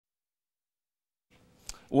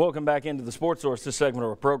Welcome back into the Sports Source. This segment of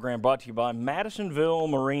our program brought to you by Madisonville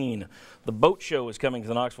Marine. The boat show is coming to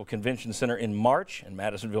the Knoxville Convention Center in March, and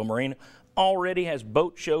Madisonville Marine already has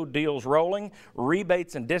boat show deals rolling.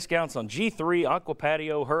 Rebates and discounts on G3, Aqua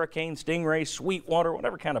Patio, Hurricane, Stingray, Sweetwater,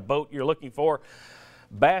 whatever kind of boat you're looking for.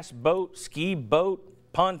 Bass boat, ski boat,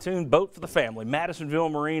 pontoon boat for the family. Madisonville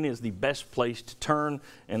Marine is the best place to turn,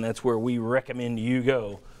 and that's where we recommend you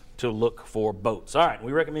go to look for boats. All right,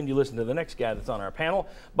 we recommend you listen to the next guy that's on our panel.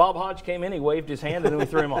 Bob Hodge came in, he waved his hand, and then we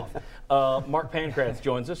threw him off. Mark Pancratz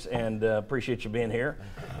joins us, and appreciate you being here.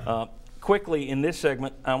 Quickly, in this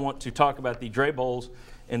segment, I want to talk about the Dre Bowles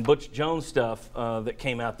and Butch Jones stuff that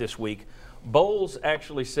came out this week. Bowles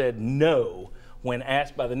actually said no when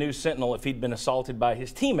asked by the News Sentinel if he'd been assaulted by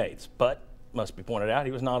his teammates, but must be pointed out,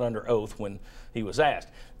 he was not under oath when he was asked.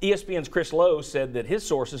 ESPN's Chris Lowe said that his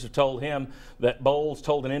sources have told him that Bowles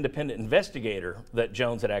told an independent investigator that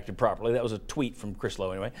Jones had acted properly. That was a tweet from Chris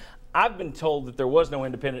Lowe anyway. I've been told that there was no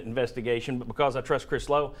independent investigation, but because I trust Chris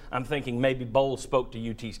Lowe, I'm thinking maybe Bowles spoke to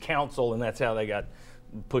UT's counsel, and that's how they got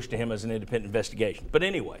pushed to him as an independent investigation. But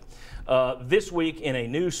anyway, this week in a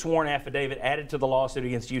new sworn affidavit added to the lawsuit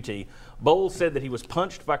against UT, Bowles said that he was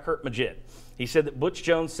punched by Kurt Magid. He said that Butch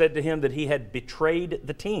Jones said to him that he had betrayed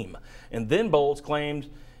the team. And then Bowles claimed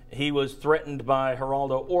he was threatened by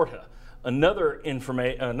Geraldo Orta. Another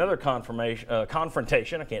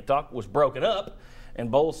confrontation, I can't talk, was broken up,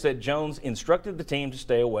 and Bowles said Jones instructed the team to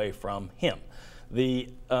stay away from him.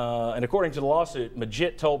 And according to the lawsuit,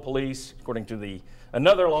 Magid told police, according to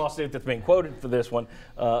another lawsuit that's being quoted for this one,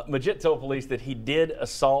 Magid told police that he did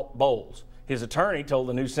assault Bowles. His attorney told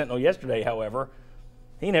the News Sentinel yesterday, however,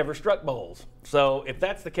 he never struck Bowles. So if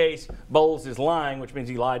that's the case, Bowles is lying, which means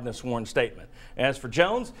he lied in a sworn statement. As for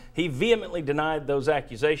Jones, he vehemently denied those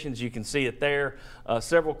accusations. You can see it there.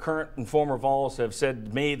 Several current and former Vols have said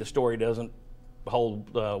to me the story doesn't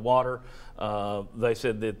hold water. They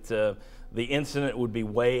said that the incident would be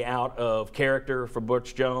way out of character for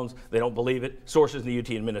Butch Jones. They don't believe it. Sources in the UT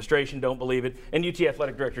administration don't believe it. And UT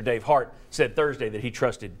Athletic Director Dave Hart said Thursday that he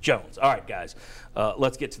trusted Jones. All right, guys,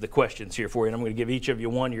 let's get to the questions here for you. And I'm going to give each of you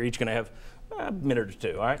one. You're each going to have a minute or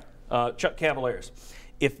two, all right? Chuck Cavaliers,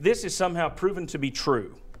 if this is somehow proven to be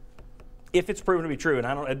true, if it's proven to be true,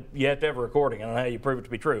 and you have to have a recording, I don't know how you prove it to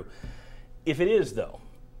be true. If it is, though,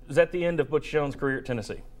 is that the end of Butch Jones' career at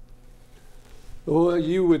Tennessee? Well,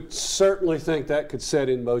 you would certainly think that could set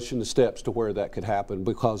in motion the steps to where that could happen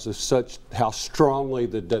because of how strongly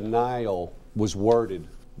the denial was worded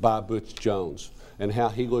by Butch Jones and how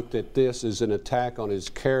he looked at this as an attack on his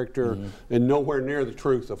character and nowhere near the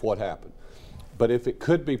truth of what happened. But if it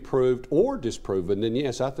could be proved or disproven, then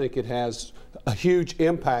yes, I think it has a huge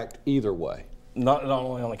impact either way. Not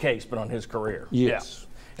only on the case, but on his career. Yes.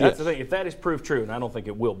 Yeah. That's the thing. If that is proved true, and I don't think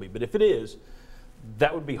it will be, but if it is,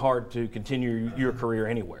 that would be hard to continue your career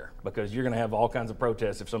anywhere because you're going to have all kinds of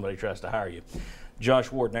protests if somebody tries to hire you.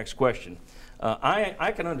 Josh Ward, next question.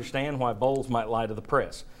 I can understand why Bowles might lie to the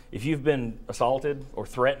press. If you've been assaulted or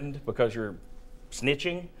threatened because you're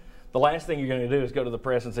snitching, the last thing you're going to do is go to the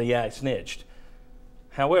press and say, yeah, I snitched.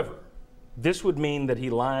 However, this would mean that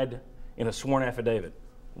he lied in a sworn affidavit.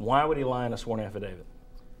 Why would he lie in a sworn affidavit?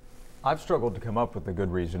 I've struggled to come up with a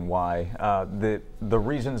good reason why. The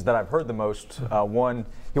reasons that I've heard the most, one,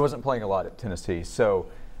 he wasn't playing a lot at Tennessee. So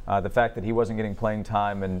the fact that he wasn't getting playing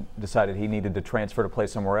time and decided he needed to transfer to play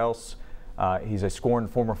somewhere else. He's a scorned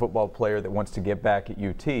former football player that wants to get back at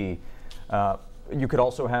UT. You could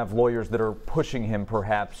also have lawyers that are pushing him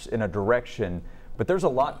perhaps in a direction, but there's a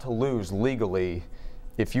lot to lose legally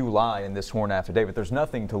if you lie in this sworn affidavit. There's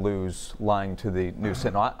nothing to lose lying to the News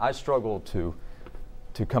Sentinel. I struggle to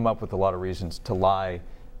come up with a lot of reasons to lie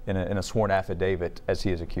in a sworn affidavit as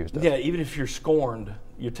he is accused of. Yeah, even if you're scorned,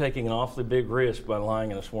 you're taking an awfully big risk by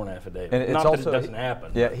lying in a sworn affidavit. And it's not also, that it doesn't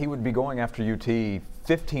happen. Yeah, he would be going after UT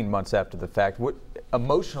 15 months after the fact.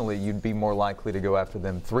 Emotionally, you'd be more likely to go after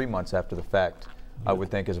them 3 months after the fact, I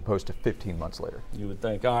would think, as opposed to 15 months later. You would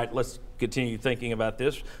think. All right, let's continue thinking about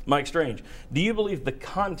this. Mike Strange, do you believe the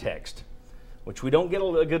context, which we don't get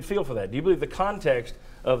a good feel for that, do you believe the context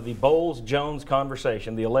of the Bowles-Jones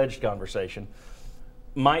conversation, the alleged conversation,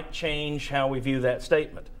 might change how we view that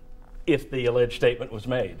statement if the alleged statement was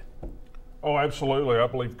made? Oh, absolutely. I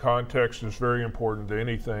believe context is very important to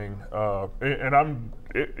anything. And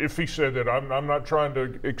if he said that, I'm not trying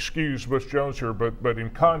to excuse Butch Jones here, but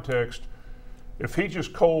in context, if he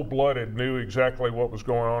just cold-blooded knew exactly what was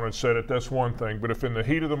going on and said it, that's one thing. But if in the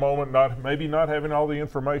heat of the moment, maybe not having all the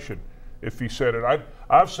information, if he said it.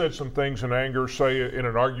 I've said some things in anger, say in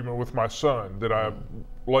an argument with my son, that I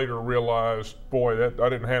later realized, boy, that I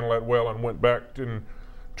didn't handle that well, and went back and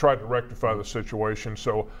tried to rectify the situation.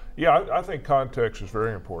 So, yeah, I think context is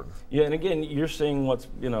very important. Yeah, and again, you're seeing what's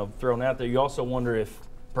thrown out there. You also wonder if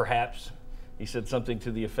perhaps he said something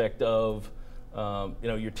to the effect of,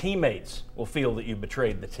 your teammates will feel that you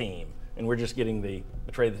betrayed the team, and we're just getting the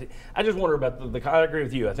betrayed the team. I just wonder about I agree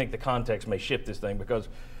with you. I think the context may shift this thing, because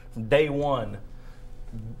from day one,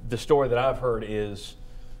 the story that I've heard is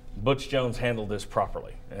Butch Jones handled this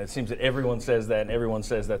properly. And it seems that everyone says that, and everyone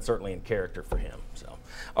says that's certainly in character for him. So,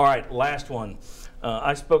 all right, last one.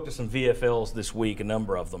 I spoke to some VFLs this week, a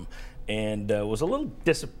number of them, and was a little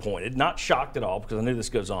disappointed, not shocked at all, because I knew this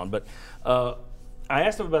goes on, but I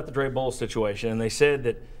asked them about the Dre Bowles situation, and they said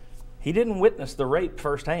that he didn't witness the rape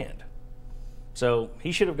firsthand. So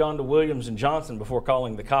he should have gone to Williams and Johnson before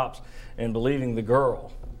calling the cops and believing the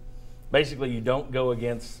girl. Basically, you don't go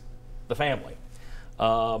against the family.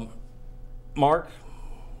 Mark,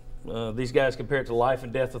 these guys compare it to life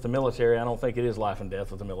and death with the military. I don't think it is life and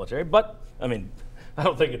death with the military, but I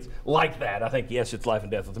don't think it's like that. I think, yes, it's life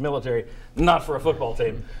and death with the military, not for a football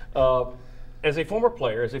team. As a former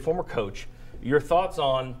player, as a former coach, your thoughts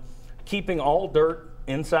on keeping all dirt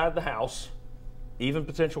inside the house, even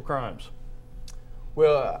potential crimes?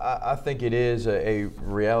 Well, I think it is a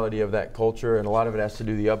reality of that culture, and a lot of it has to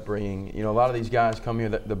do with the upbringing. A lot of these guys come here,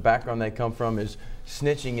 the background they come from is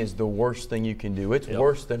snitching is the worst thing you can do. It's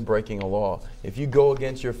worse than breaking a law. If you go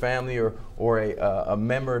against your family or a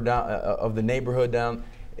member of the neighborhood down,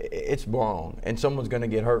 it's wrong, and someone's going to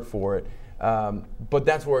get hurt for it. But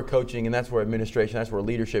that's where coaching and that's where administration, that's where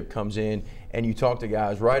leadership comes in, and you talk to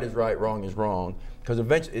guys, right is right, wrong is wrong. Because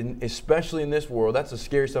eventually, especially in this world, that's the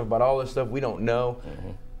scary stuff about all this stuff we don't know.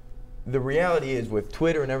 Mm-hmm. The reality is, with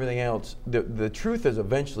Twitter and everything else, the truth is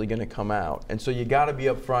eventually going to come out. And so you got to be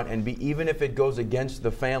upfront and even if it goes against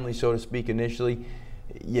the family, so to speak, initially,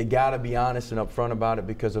 you got to be honest and upfront about it,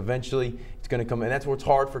 because eventually it's going to come. And that's what's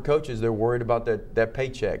hard for coaches. They're worried about that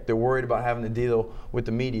paycheck. They're worried about having to deal with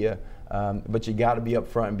the media. But you got to be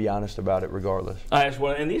upfront and be honest about it regardless.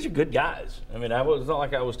 And these are good guys. it's not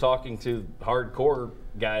like I was talking to hardcore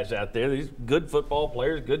guys out there. These good football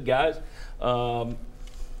players, good guys. I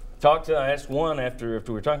asked one after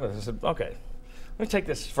we were talking about this, I said, okay, let me take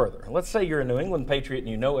this further. Let's say you're a New England Patriot and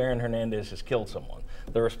you know Aaron Hernandez has killed someone.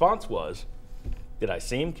 The response was, did I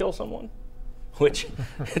see him kill someone? Which,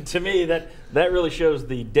 to me, that really shows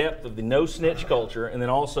the depth of the no-snitch culture, and then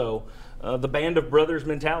also the band of brothers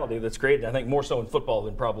mentality that's created, I think, more so in football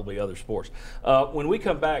than probably other sports. When we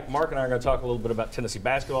come back, Mark and I are going to talk a little bit about Tennessee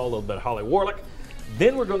basketball, a little bit of Holly Warlick.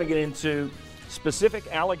 Then we're going to get into specific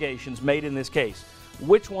allegations made in this case.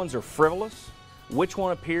 Which ones are frivolous? Which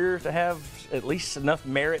one appears to have at least enough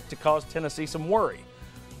merit to cause Tennessee some worry?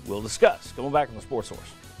 We'll discuss. Coming back on the Sports Source.